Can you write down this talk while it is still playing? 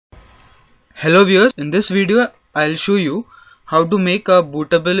Hello viewers, in this video I'll show you how to make a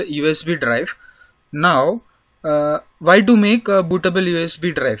bootable USB drive. Now, why to make a bootable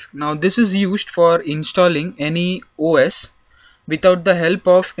USB drive? Now this is used for installing any OS without the help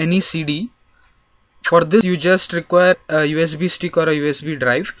of any CD. For this you just require a USB stick or a USB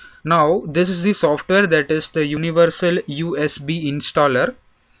drive. Now this is the software, that is the Universal USB Installer.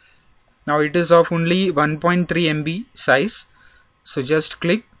 Now it is of only 1.3 MB size. So just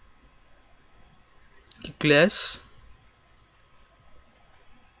click yes,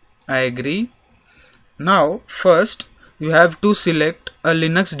 I agree. Now first you have to select a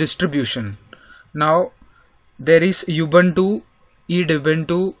Linux distribution. Now there is Ubuntu,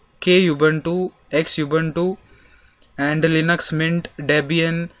 eDubuntu, KUbuntu, XUbuntu, and Linux Mint,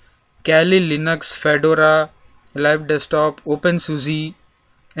 Debian, Kali Linux, Fedora, Live Desktop, OpenSUSE,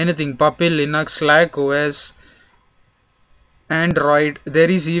 anything, Puppy Linux, Slack OS, Android. There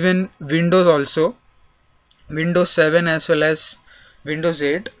is even Windows also, Windows 7 as well as Windows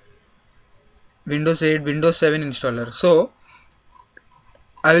 8, Windows 7 installer. So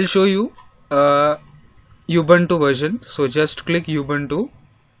I will show you Ubuntu version. So just click Ubuntu.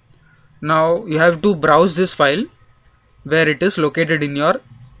 Now you have to browse this file where it is located in your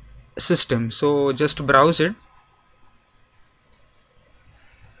system. So just browse it.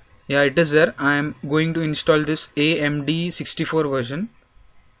 Yeah, it is there. I am going to install this AMD 64 version.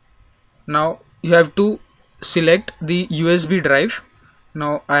 Now you have to select the USB drive.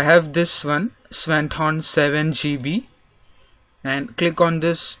 Now I have this one, Swanton 7 GB, and click on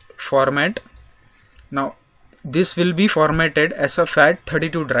this format. Now this will be formatted as a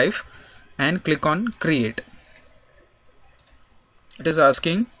FAT32 drive, and click on create. It is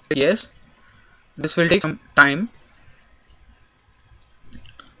asking yes. This will take some time.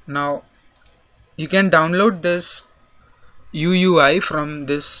 Now you can download this UUI from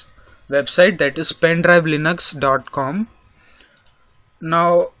this website, that is pendrivelinux.com.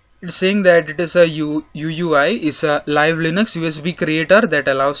 Now it's saying that it is a UUI is a live Linux USB creator that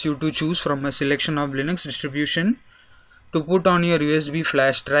allows you to choose from a selection of Linux distribution to put on your USB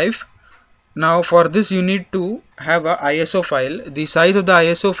flash drive. Now for this you need to have a ISO file. The size of the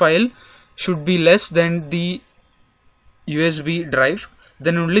ISO file should be less than the USB drive,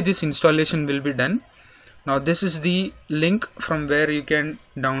 then only this installation will be done. Now this is the link from where you can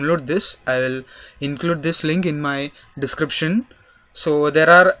download this. I will include this link in my description. So there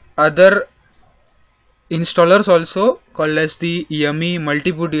are other installers also called as the Yummy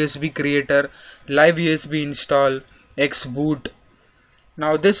Multi-Boot USB Creator, Live USB Install, Xboot.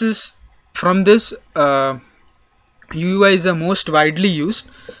 Now this is from this UUI is the most widely used,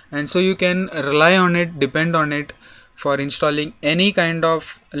 and so you can rely on it, depend on it for installing any kind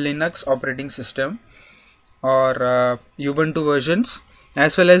of Linux operating system or Ubuntu versions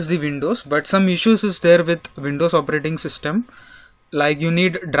as well as the Windows. But some issues is there with Windows operating system, like you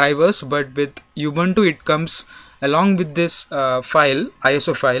need drivers, but with Ubuntu it comes along with this file,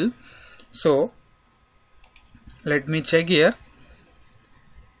 ISO file. So let me check here.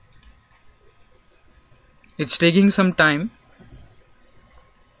 It's taking some time.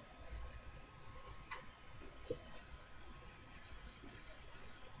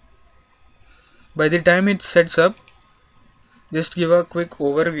 By the time it sets up, just give a quick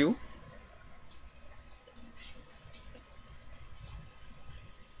overview.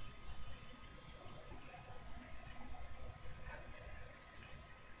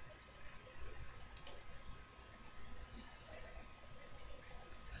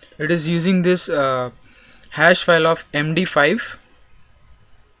 It is using this hash file of MD5,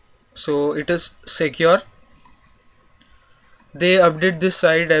 so it is secure. They update this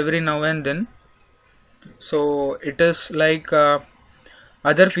site every now and then. So it is like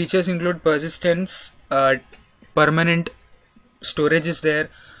other features include persistence, permanent storage is there,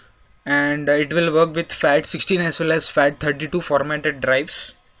 and it will work with FAT16 as well as FAT32 formatted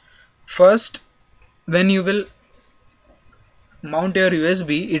drives. First, when you will mount your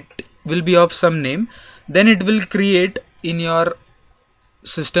USB, it will be of some name, then it will create in your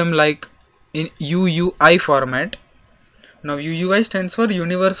system like in UUI format. Now UUI stands for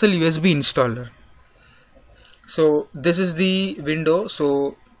Universal USB Installer. So this is the window.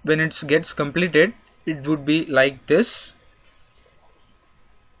 So when it gets completed, it would be like this.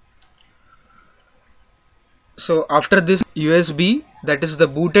 So after this USB, that is the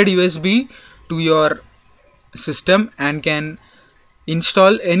booted USB to your system, and can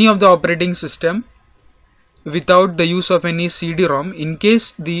install any of the operating system without the use of any CD-ROM. In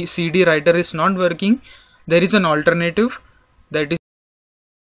case the CD writer is not working, there is an alternative, that is